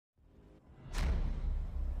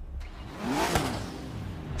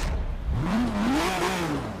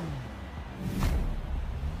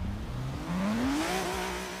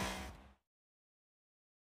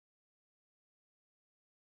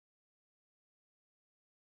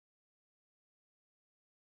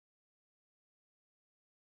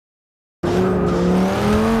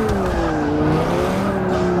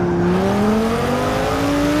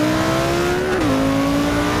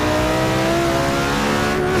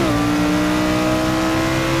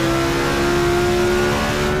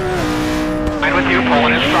42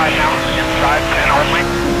 pulling inside now, inside 10 only.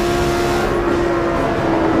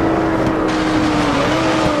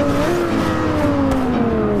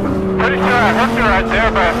 Pretty sure I hooked her right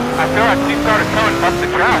there, but I feel like she started coming up the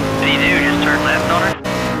track. What do you do, just turn left on her?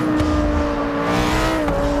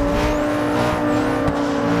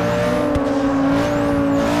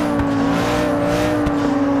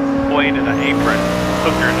 To the apron,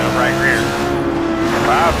 hook her in the right rear.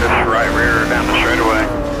 5, just right rear down the straightaway.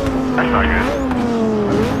 That's not good.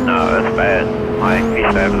 No, that's bad. I think he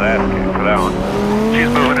stabbed his ass kicked for that one. She's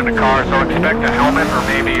moving in the car, so expect a helmet or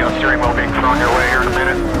maybe a steering wheel being thrown your way here in a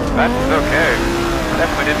minute. That's okay. I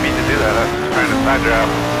definitely didn't mean to do that. I was just trying to side drive.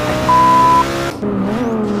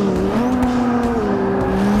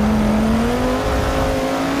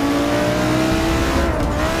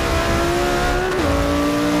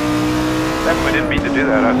 Definitely didn't mean to do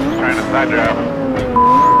that. I was just trying to side drive.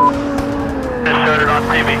 Just showed it on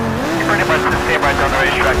TV. You pretty much just came right down the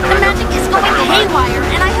racetrack. The magic is going haywire,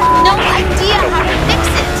 and I have no idea how to fix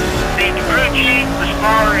it. The crew chief, the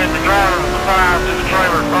spotter, and the driver of the 5 to the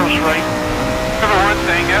trailer both straight. Remember one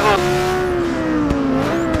thing, that little...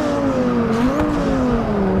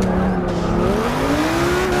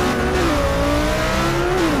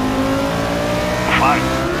 Fine.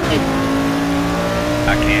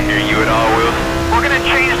 I can't hear you at all, Will. We're gonna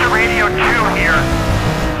change the radio 2 here.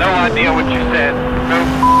 No idea what you said. No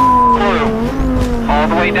clue. All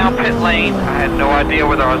the way down pit lane. I had no idea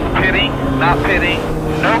whether I was pitting, not pitting.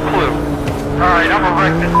 No clue. Alright, I'm gonna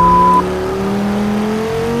wreck this.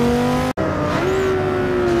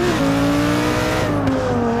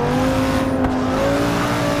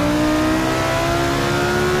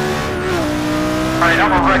 Alright, I'm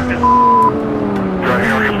gonna wreck this. Right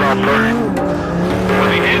here on your front first. Was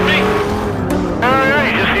he hitting me? Oh yeah,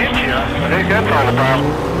 he just hit you. I think that's all the problem.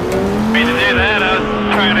 Me to do that, I was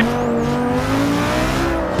trying to...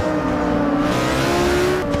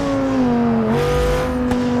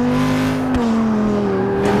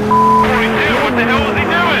 42, what the hell was he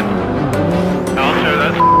doing? Oh, sure,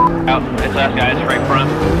 that's out. This last guy is right front.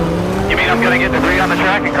 You mean I'm gonna get debris on the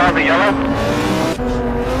track and carve the yellow?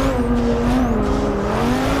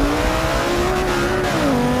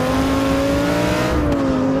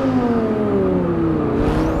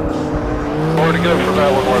 Where to go for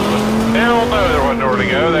that one, wasn't it? Hell no, there wasn't nowhere to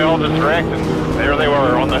go. They all just wrecked and there they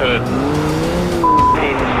were on the hood.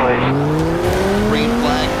 Jesus, please. Green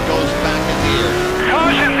flag goes back in the air.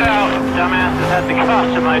 Caution's out! Dumbasses had the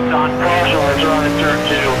custom lights on. Caution lights are on in turn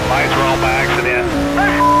 2. Lights were on by accident.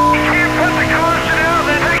 You can't put the caution out,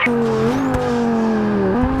 then take it.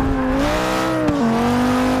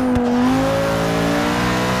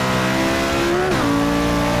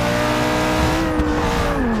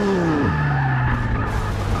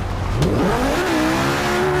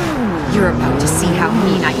 You're about to see how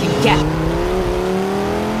mean I can get.